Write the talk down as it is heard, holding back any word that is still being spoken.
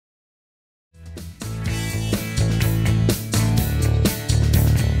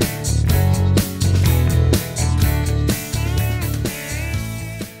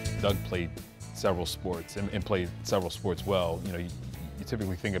played several sports and played several sports well. You know, you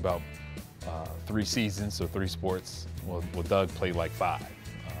typically think about 3 seasons, so 3 sports. Well, Doug played like 5.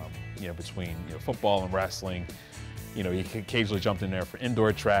 You know, between football and wrestling. You know, he occasionally jumped in there for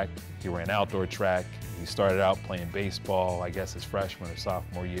indoor track. He ran outdoor track. He started out playing baseball, I guess, his freshman or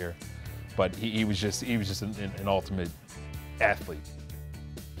sophomore year. But he was just an ultimate athlete.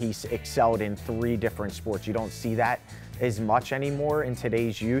 He's excelled in 3 different sports. You don't see that as much anymore in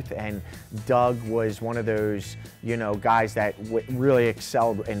today's youth, and Doug was one of those, guys that really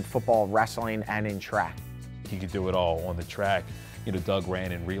excelled in football, wrestling, and in track. He could do it all on the track. Doug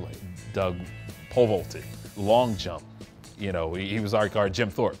ran in relay. Doug pole vaulted, long jump. He was our Jim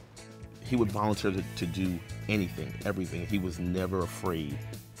Thorpe. He would volunteer to do anything, everything. He was never afraid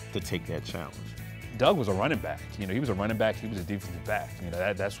to take that challenge. Doug was a running back. He was a running back. He was a defensive back.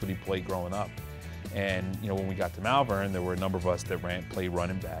 That's what he played growing up. And when we got to Malvern, there were a number of us that played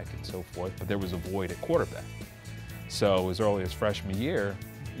running back and so forth, but there was a void at quarterback. So as early as freshman year,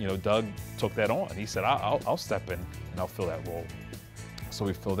 Doug took that on. He said, I'll step in and I'll fill that role. So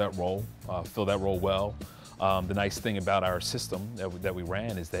we filled that role well. The nice thing about our system that we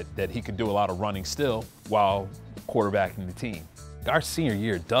ran is that he could do a lot of running still while quarterbacking the team. Our senior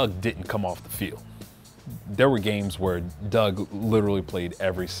year, Doug didn't come off the field. There were games where Doug literally played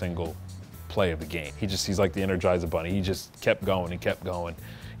every single play of the game. He's like the Energizer Bunny. He just kept going and kept going.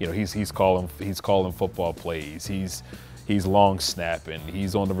 He's calling football plays. He's long snapping.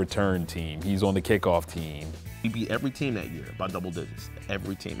 He's on the return team. He's on the kickoff team. We beat every team that year by double digits.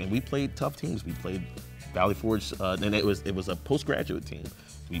 Every team, and we played tough teams. We played Valley Forge, and it was a postgraduate team.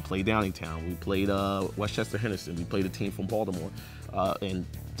 We played Downingtown. We played Westchester Henderson. We played a team from Baltimore, and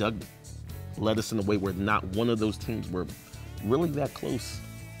Doug led us in a way where not one of those teams were really that close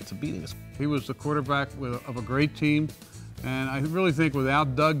to beating us. He was the quarterback of a great team, and I really think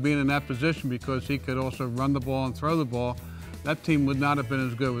without Doug being in that position, because he could also run the ball and throw the ball, that team would not have been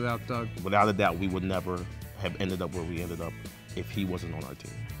as good without Doug. Without a doubt, we would never have ended up where we ended up if he wasn't on our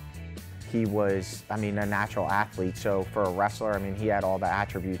team. He was, a natural athlete. So for a wrestler, he had all the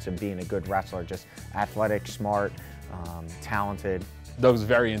attributes of being a good wrestler, just athletic, smart, talented. Doug was a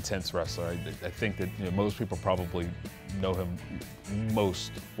very intense wrestler. I think that most people probably know him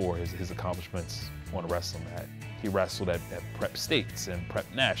most for his accomplishments on a wrestling mat. He wrestled at Prep States and Prep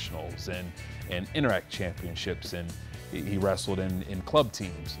Nationals and Interact Championships, and he wrestled in club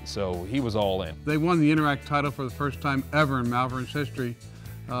teams, so he was all in. They won the Interact title for the first time ever in Malvern's history,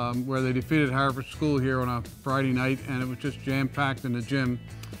 where they defeated Harvard School here on a Friday night, and it was just jam-packed in the gym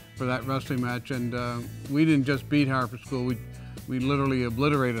for that wrestling match. And we didn't just beat Harvard School, we literally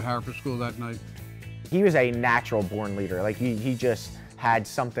obliterated Harvard School that night. He was a natural-born leader. Like he just had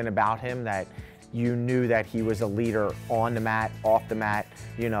something about him that you knew that he was a leader on the mat, off the mat,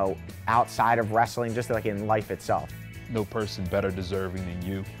 outside of wrestling, just like in life itself. No person better deserving than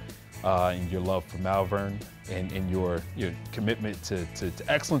you, and your love for Malvern and your commitment to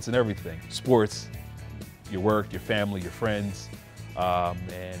excellence in everything. Sports, your work, your family, your friends.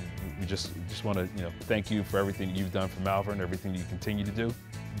 And we just want to thank you for everything you've done for Malvern, everything you continue to do.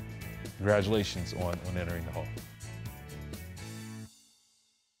 Congratulations on entering the Hall.